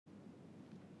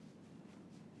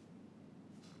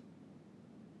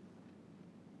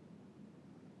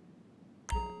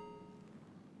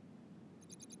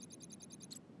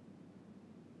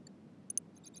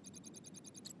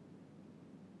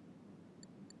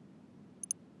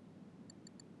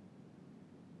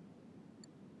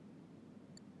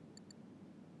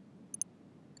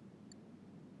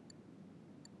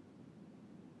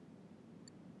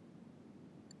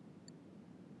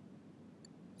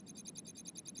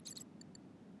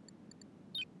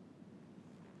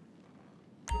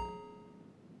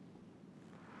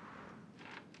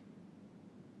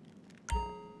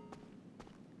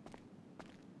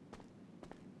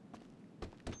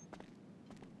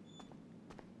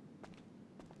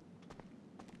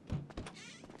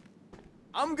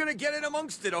I'm gonna get in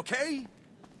amongst it, okay?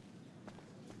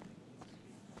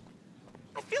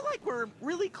 I feel like we're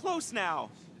really close now.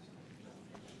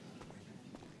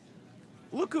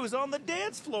 Look who's on the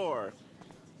dance floor.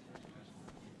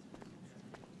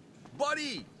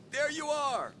 Buddy, there you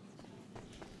are.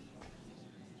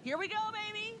 Here we go,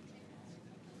 baby!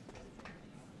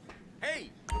 Hey,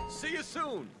 see you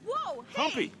soon. Whoa, hey!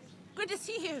 Humpy. Good to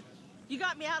see you. You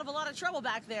got me out of a lot of trouble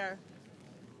back there.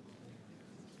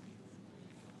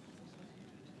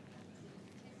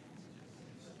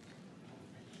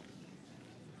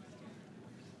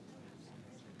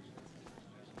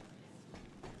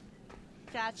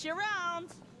 Catch you around.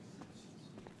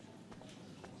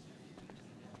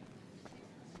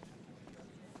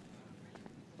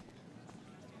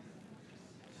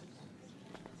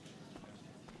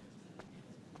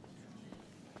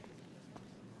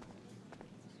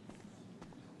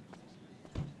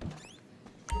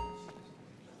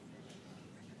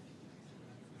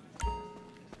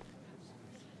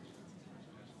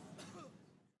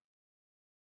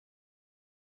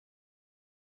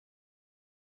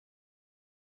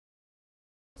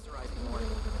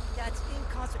 That's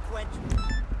inconsequential.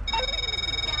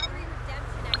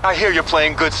 I hear you're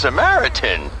playing Good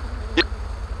Samaritan.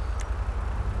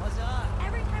 What's up?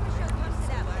 Every time a show comes to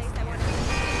that place, I want to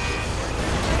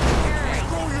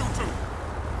Go, you two.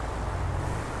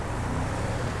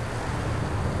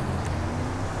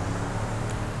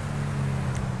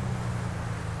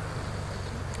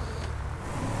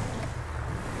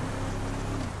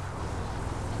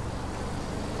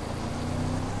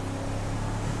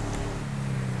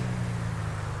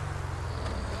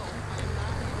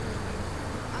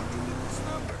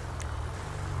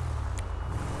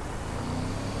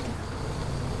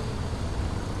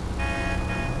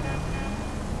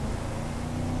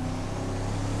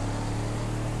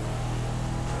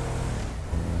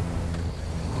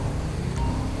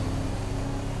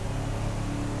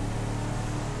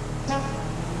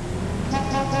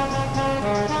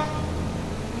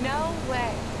 No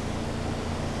way.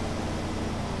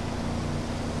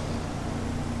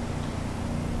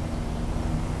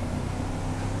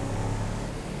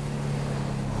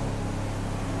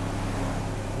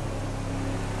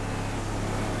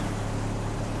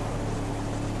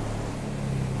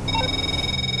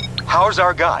 How's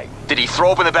our guy? Did he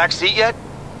throw up in the back seat yet?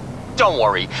 Don't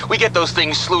worry, we get those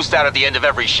things sluiced out at the end of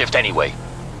every shift anyway.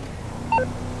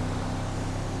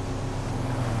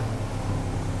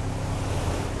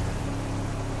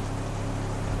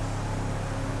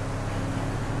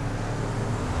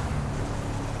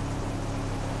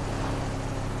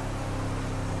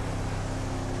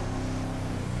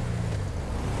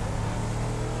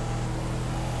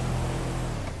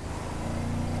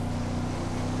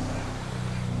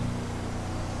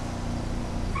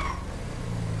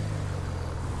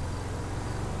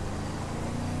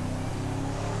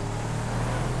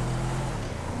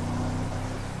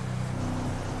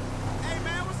 Hey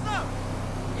man, what's up?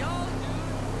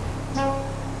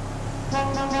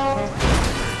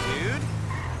 Dude.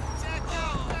 Check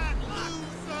out that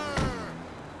loser!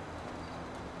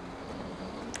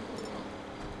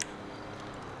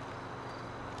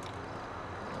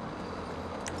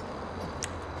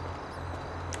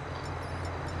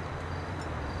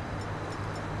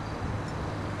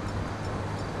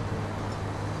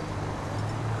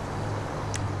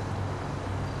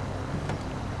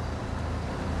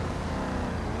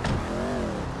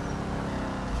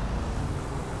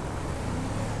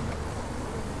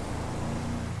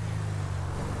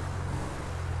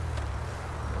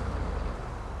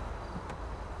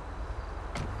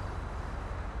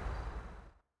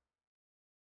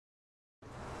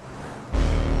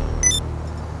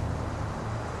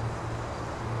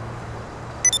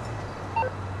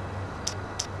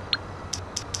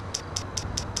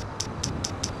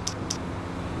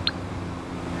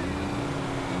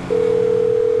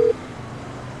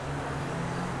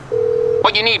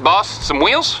 What you need, boss? Some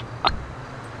wheels?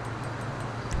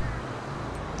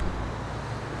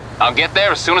 I'll get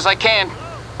there as soon as I can.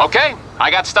 Okay,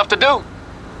 I got stuff to do.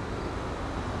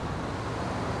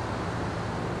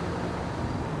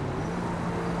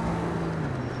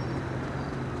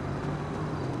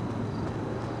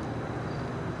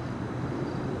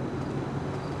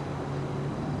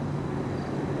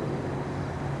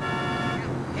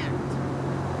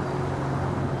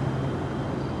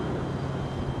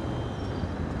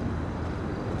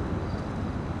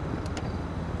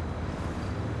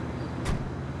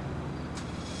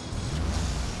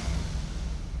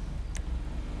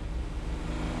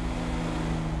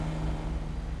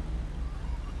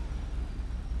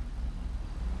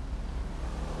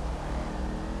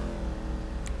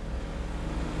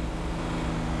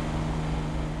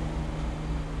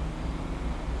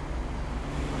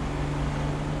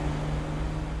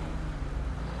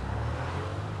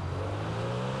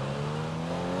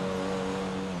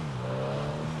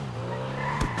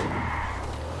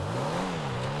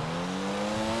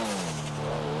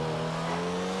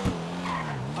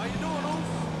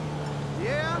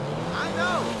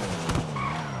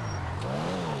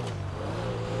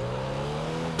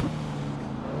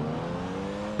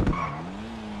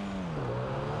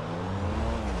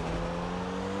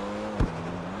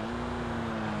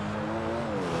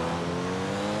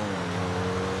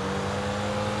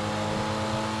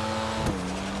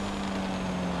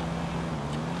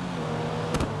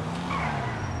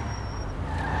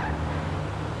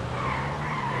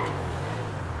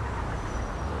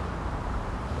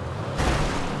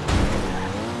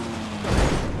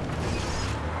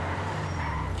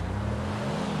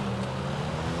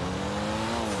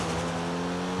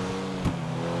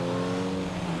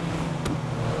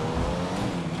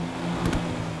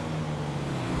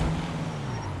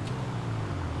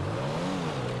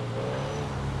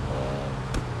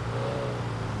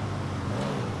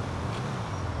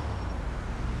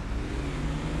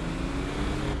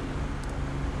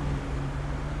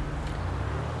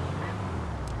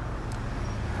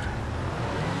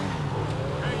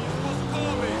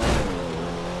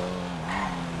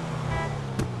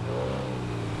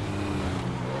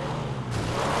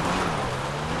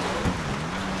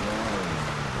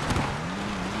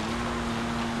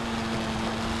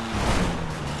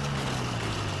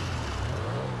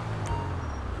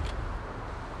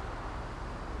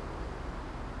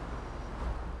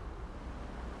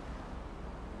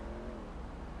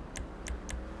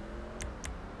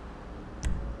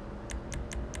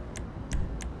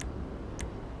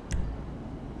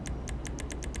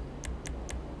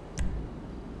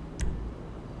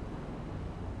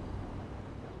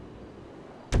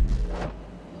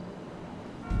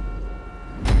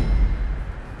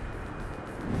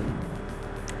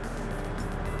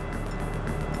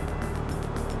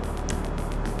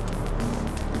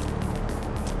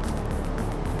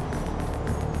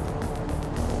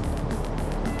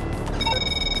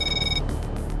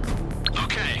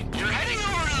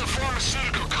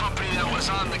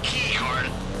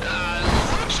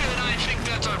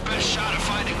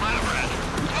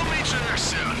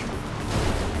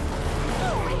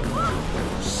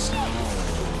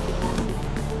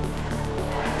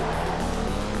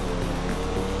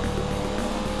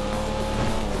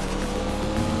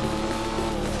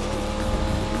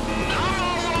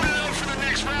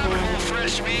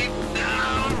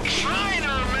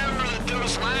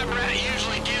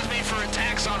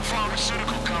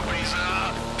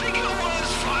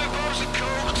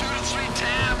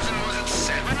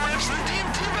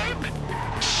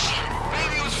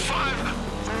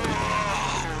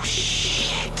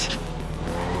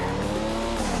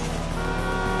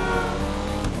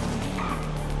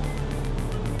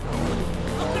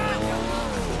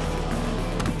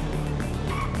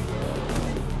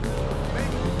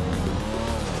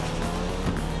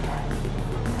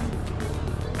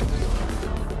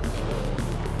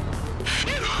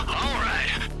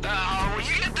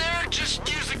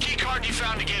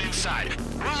 found to get inside.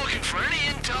 We're looking for any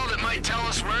intel that might tell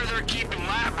us where they're keeping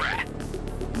lab rat.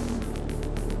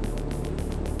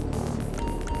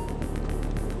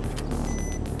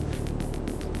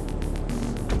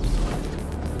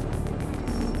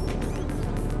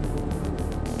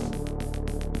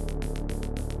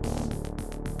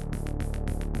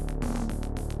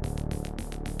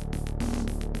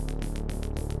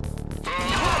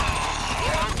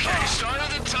 Okay, start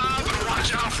at the top and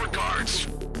watch out for guards.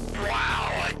 Wow,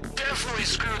 I definitely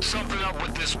screwed something up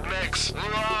with this mix.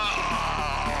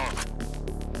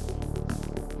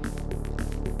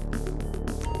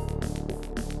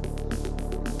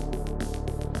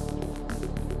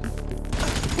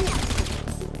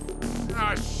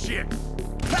 Ah, shit!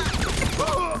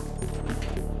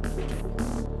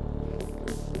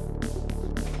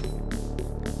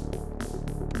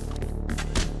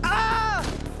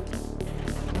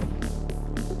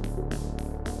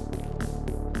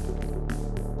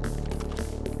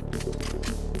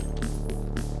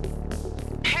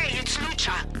 Hey, it's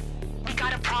Lucha. We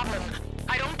got a problem.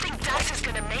 I don't think Das is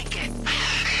gonna make it.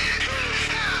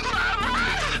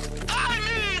 I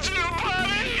need you,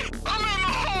 buddy! I'm in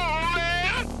the hole,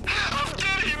 man! I'm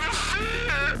getting the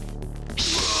fear!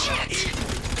 Shit!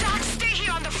 Das, stay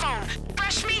here on the phone.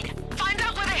 Fresh meat, find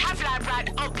out where they have lab rat.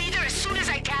 I'll be there as soon as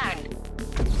I can.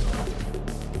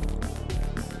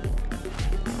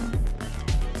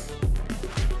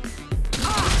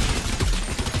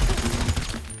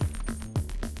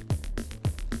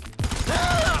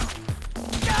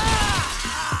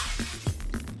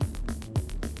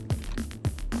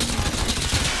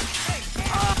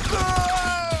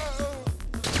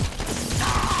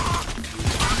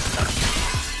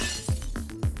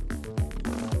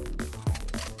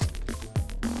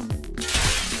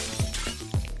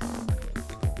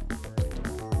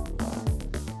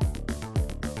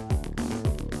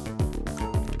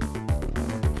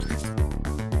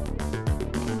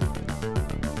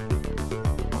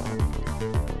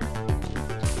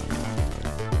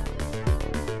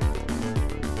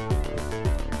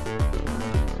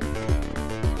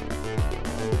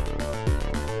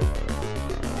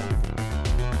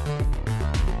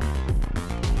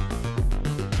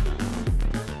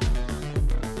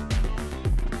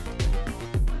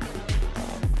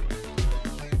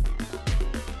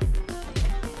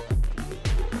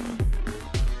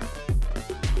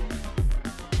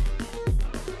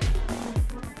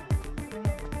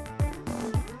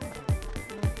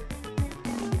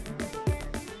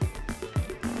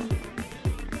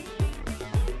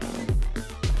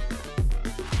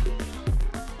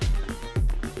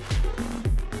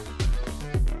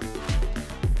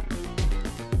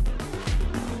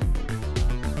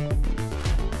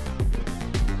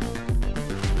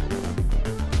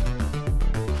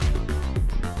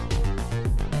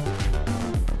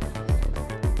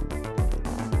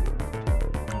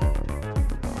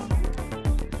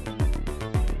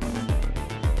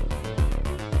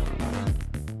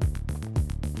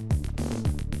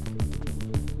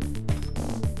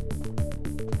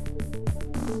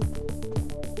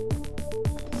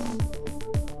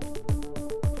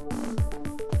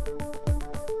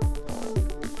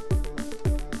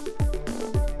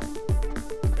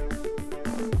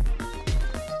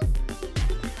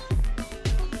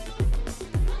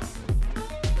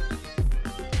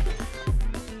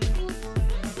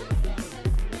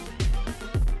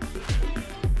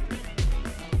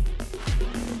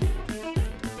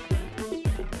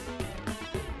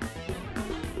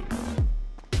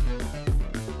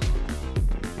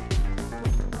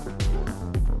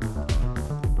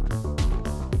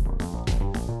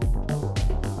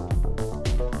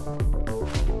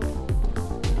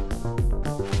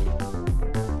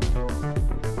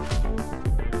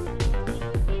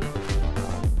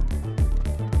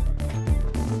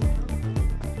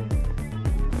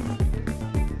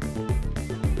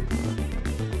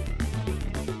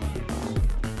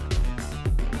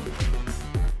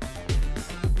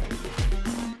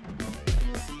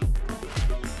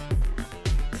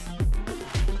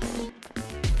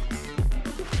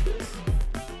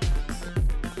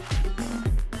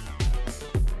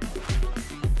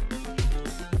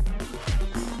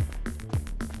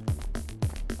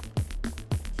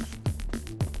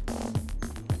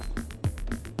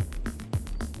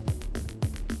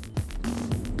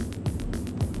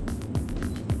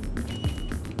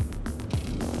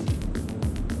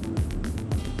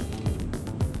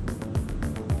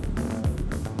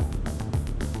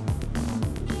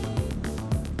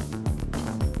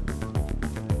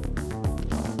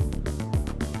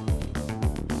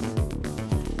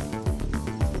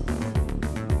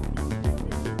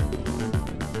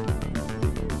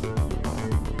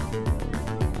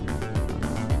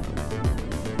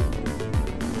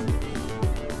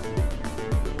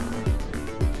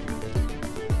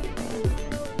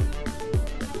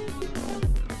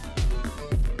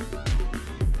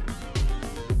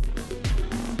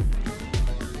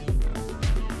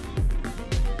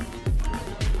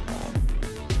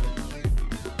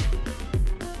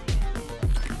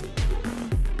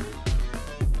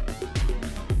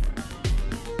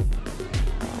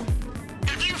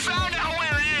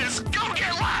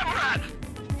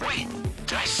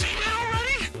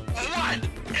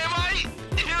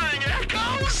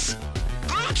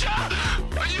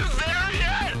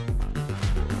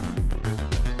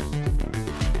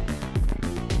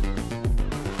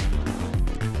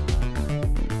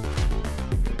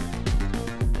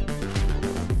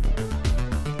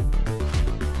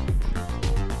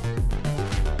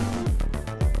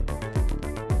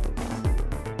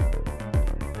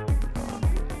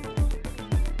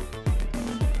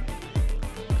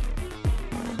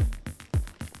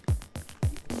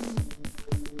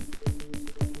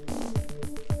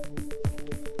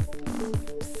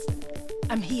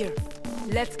 I'm here.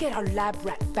 Let's get our lab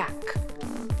rat back.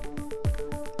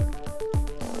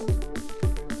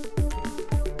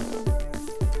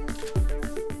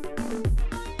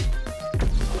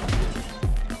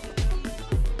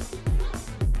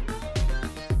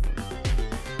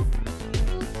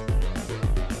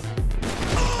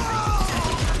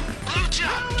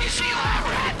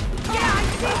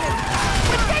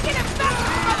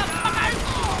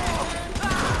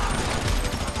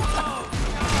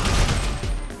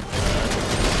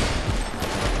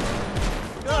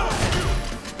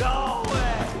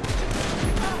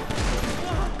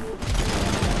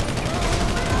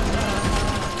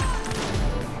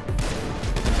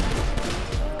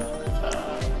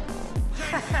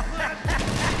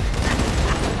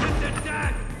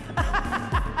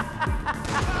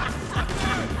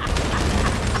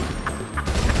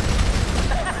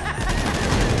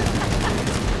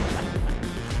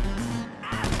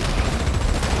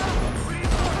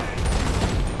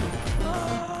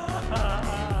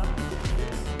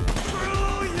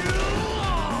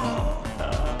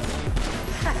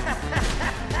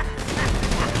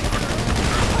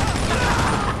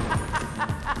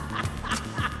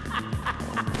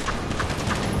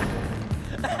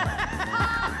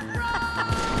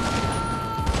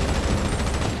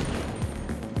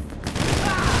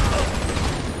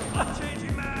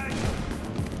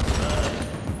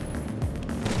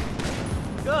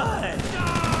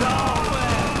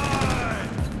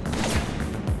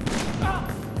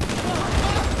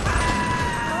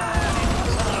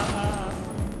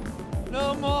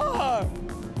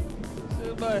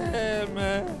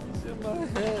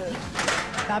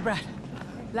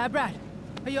 Lab rat,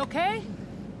 are you okay?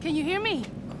 Can you hear me?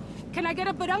 Can I get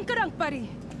a badunkadunk, buddy?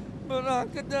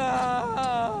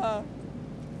 Badunkadunk!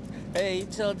 Hey, you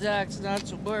tell Dax not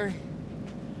to worry.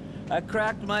 I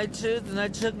cracked my tooth and I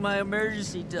took my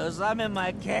emergency dose. I'm in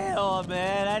my K-hole,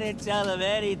 man. I didn't tell him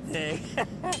anything.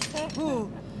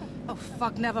 Ooh. Oh,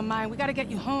 fuck, never mind. We gotta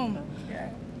get you home.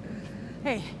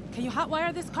 Hey, can you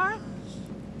hotwire this car?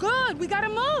 Good, we gotta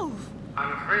move.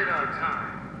 I'm afraid our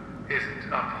time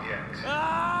isn't up yet. We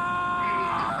need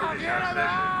to finish our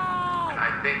session, and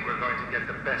I think we're going to get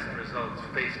the best results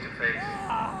face to face.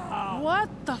 What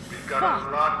the We've got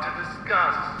a lot to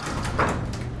discuss.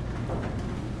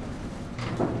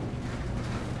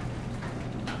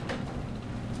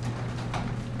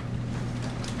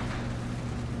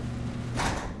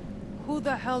 Who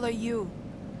the hell are you?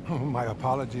 Oh, my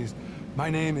apologies. My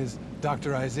name is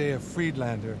Dr. Isaiah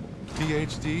Friedlander,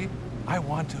 PhD. I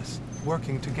want us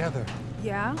working together.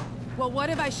 Yeah? Well, what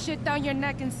if I shit down your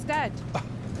neck instead?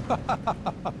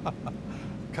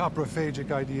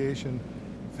 Coprophagic ideation.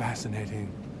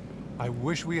 Fascinating. I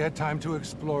wish we had time to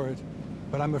explore it,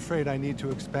 but I'm afraid I need to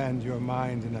expand your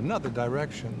mind in another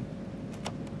direction.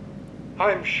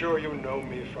 I'm sure you know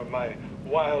me from my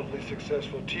wildly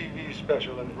successful TV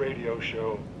special and radio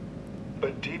show.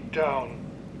 But deep down,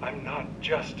 I'm not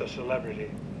just a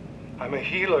celebrity. I'm a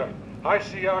healer. I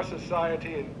see our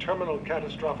society in terminal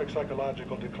catastrophic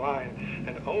psychological decline,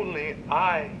 and only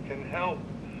I can help.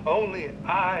 Only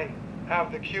I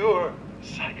have the cure.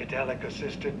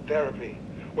 Psychedelic-assisted therapy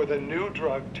with a new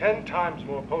drug 10 times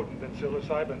more potent than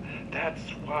psilocybin. That's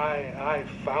why I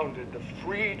founded the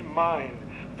Freed Mind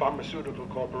Pharmaceutical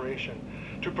Corporation,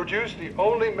 to produce the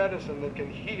only medicine that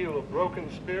can heal a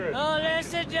broken spirit. Oh,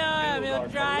 listen to him, he'll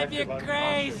drive you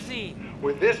crazy.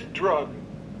 With this drug,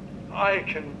 I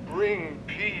can bring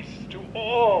peace to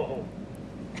all.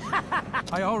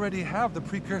 I already have the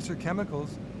precursor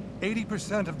chemicals,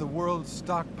 80% of the world's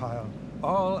stockpile.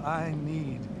 All I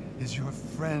need is your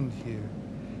friend here.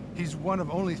 He's one of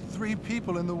only 3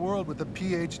 people in the world with a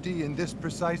PhD in this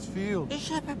precise field.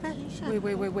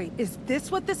 Wait. Is this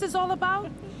what this is all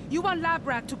about? You want Lab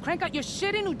Rat to crank out your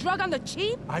shitty new drug on the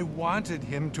cheap? I wanted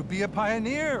him to be a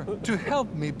pioneer, to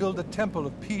help me build a temple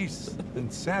of peace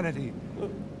and sanity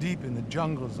deep in the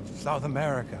jungles of South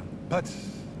America. But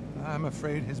I'm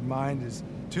afraid his mind is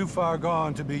too far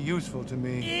gone to be useful to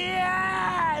me.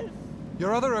 Yes!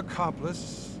 Your other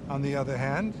accomplice, on the other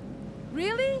hand...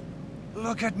 Really?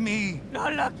 Look at me.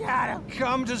 Don't look at him.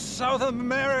 Come to South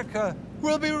America.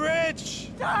 We'll be rich.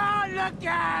 Don't look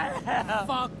at him.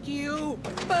 Fuck you.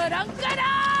 But I'm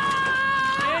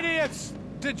gonna... Idiots!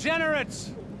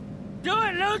 Degenerates! Do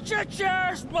it, Lucha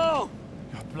Chairs, Boo!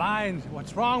 You're blind.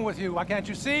 What's wrong with you? Why can't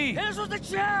you see? This was the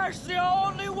chairs, the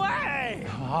only way!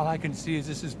 All I can see is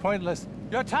this is pointless.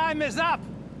 Your time is up!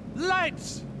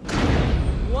 Lights!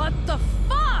 What the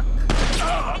fuck?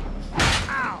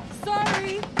 Ow!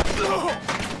 Sorry.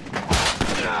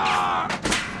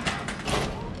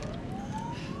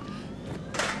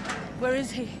 Where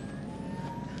is he?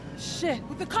 Shit,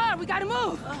 with the car, we gotta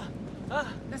move.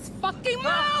 Let's fucking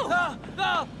move!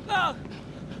 Go!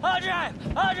 I'll drive!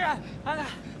 Okay,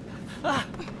 let's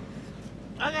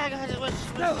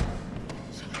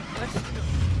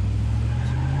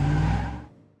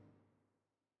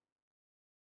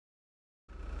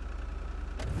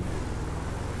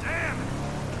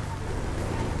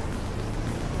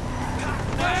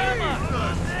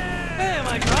Am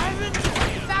I driving?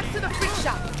 Back to the freak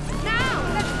shop.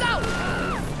 Now, let's go!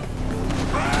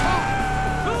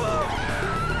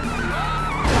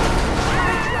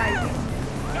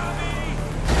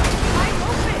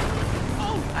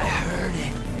 I heard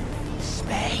it.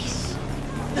 Space.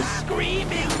 The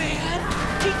screaming, man.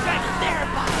 Keep trying to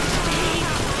therapy, Steve.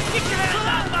 Get your hands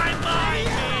off my mind,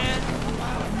 man.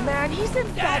 Man, he's in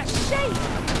bad shape.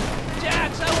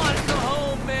 Jax, I want to go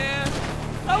home, man.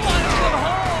 I want to go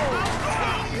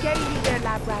home. Getting you there,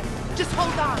 lab rat. Just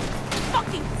hold on.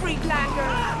 Fucking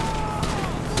Freelander.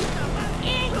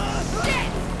 Eat shit!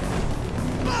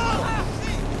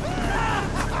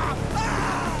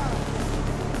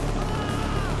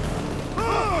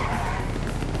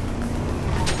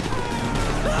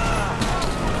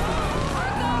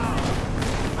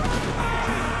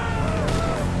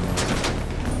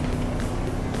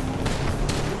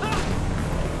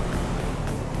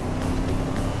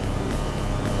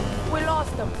 We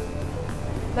lost them.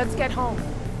 Let's get home.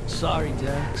 Sorry,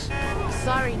 Jax.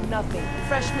 Sorry, nothing.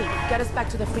 Fresh meat. Get us back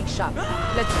to the freak shop.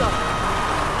 Let's go.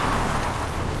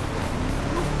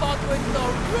 You fuck with the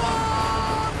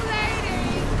wrong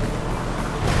lady!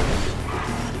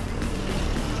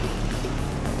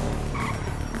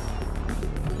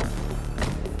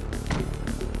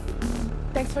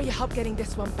 Thanks for your help getting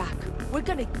this one back. We're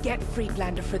gonna get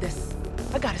Freelander for this.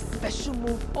 I got a special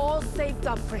move all saved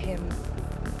up for him.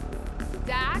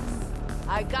 Dax,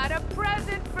 I got a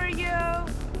present for you.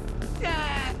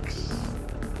 Dax.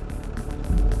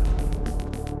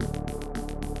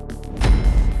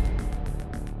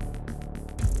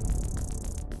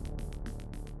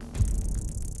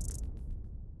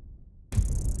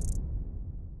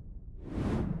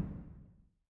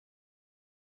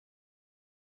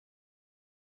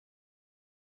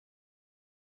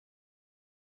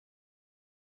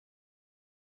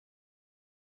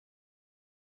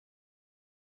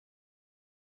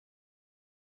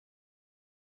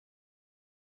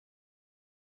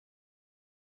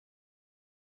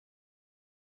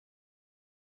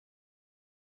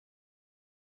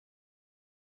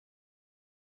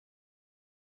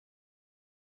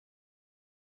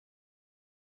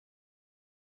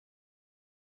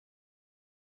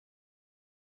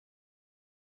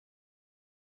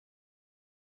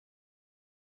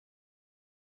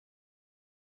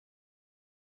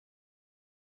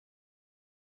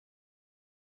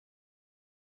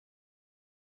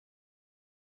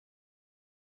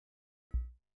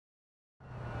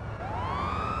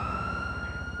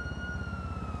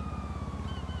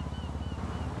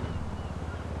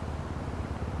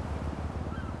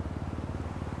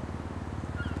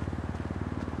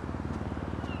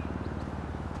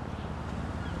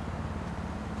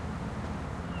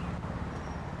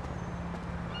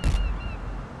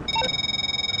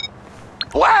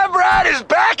 Lab Rat is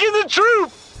back in the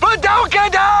troop!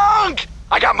 Badonka-donk!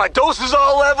 I got my doses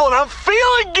all level and I'm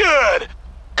feeling good!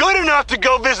 Good enough to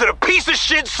go visit a piece of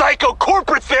shit psycho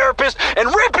corporate therapist and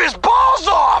rip his balls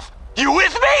off! You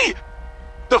with me?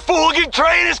 The Fooligan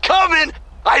train is coming!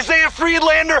 Isaiah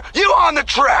Friedlander, you on the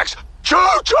tracks!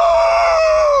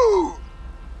 Choo-choo!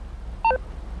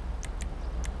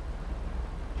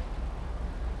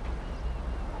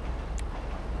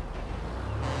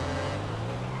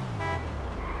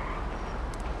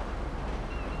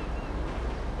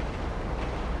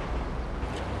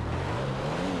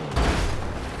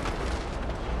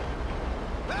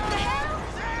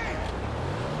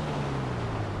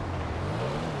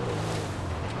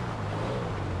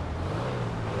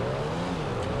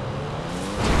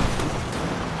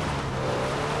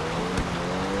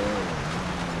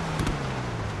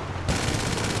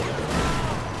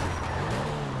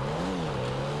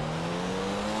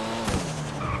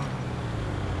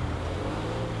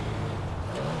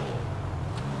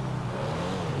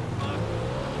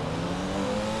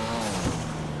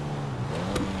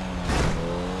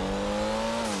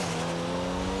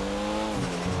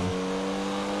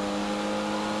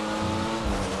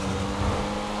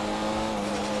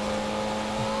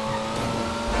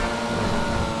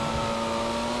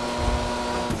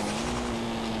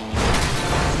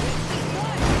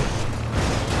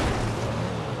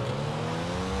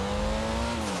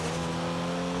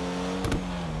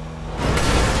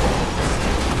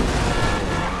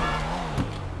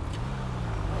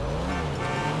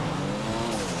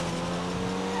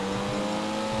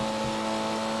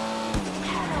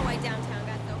 why downtown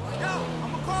got so horny. Yo,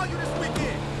 I'm gonna call you this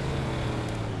weekend.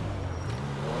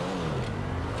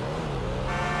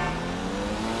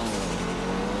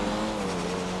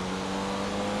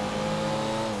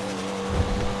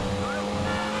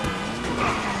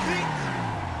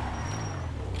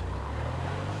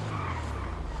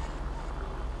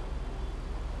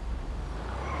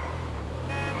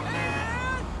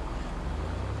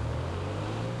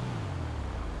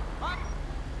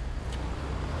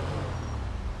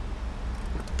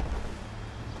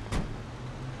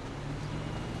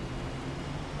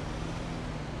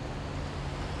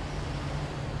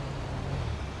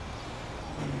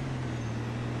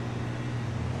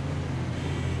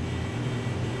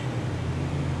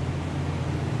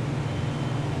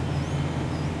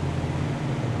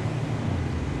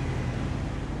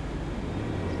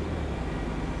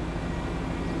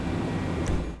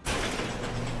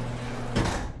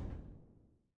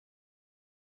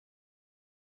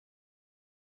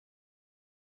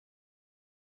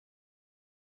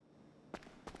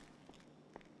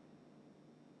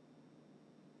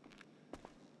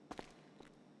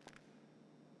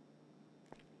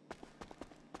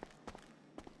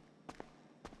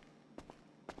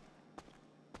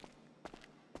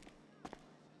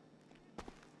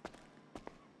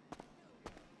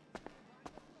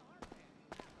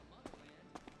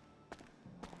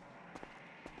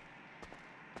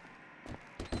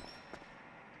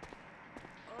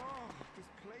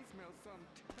 Smells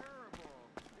something terrible.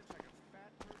 It's like a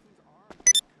fat person's arm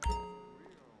because it's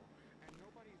real. And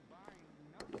nobody's buying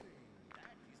nothing.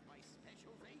 That is my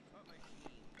special vapor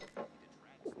machine. It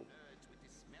attracts nerds with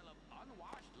the smell of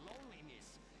unwashed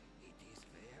loneliness. It is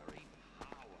very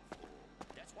powerful.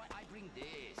 That's why I bring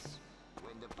this.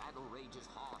 When the battle rages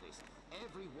hardest,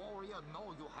 every warrior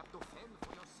know you have to fend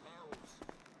for yourselves.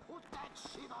 Put that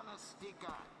shit on a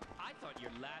sticker. I thought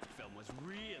your last film was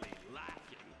really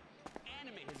lacking.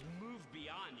 Anime has moved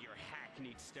beyond your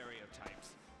hackneyed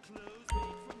stereotypes. Clothes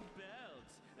made from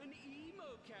belts, an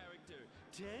emo character,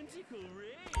 tentacle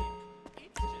rape.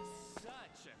 It's just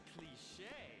such a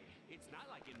cliche. It's not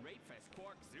like in Rape Fest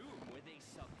Quark Zoom, where they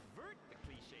subvert the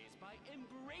cliches by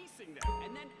embracing them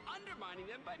and then undermining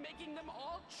them by making them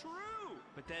all true.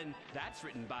 But then that's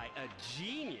written by a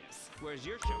genius, whereas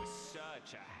your show is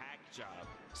such a hack job.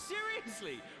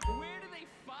 Seriously, where do they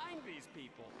find these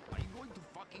people? Are you going to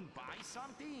fucking buy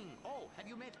something? Oh, have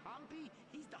you met Humpy?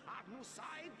 He's the hot new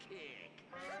sidekick.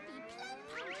 Humpy,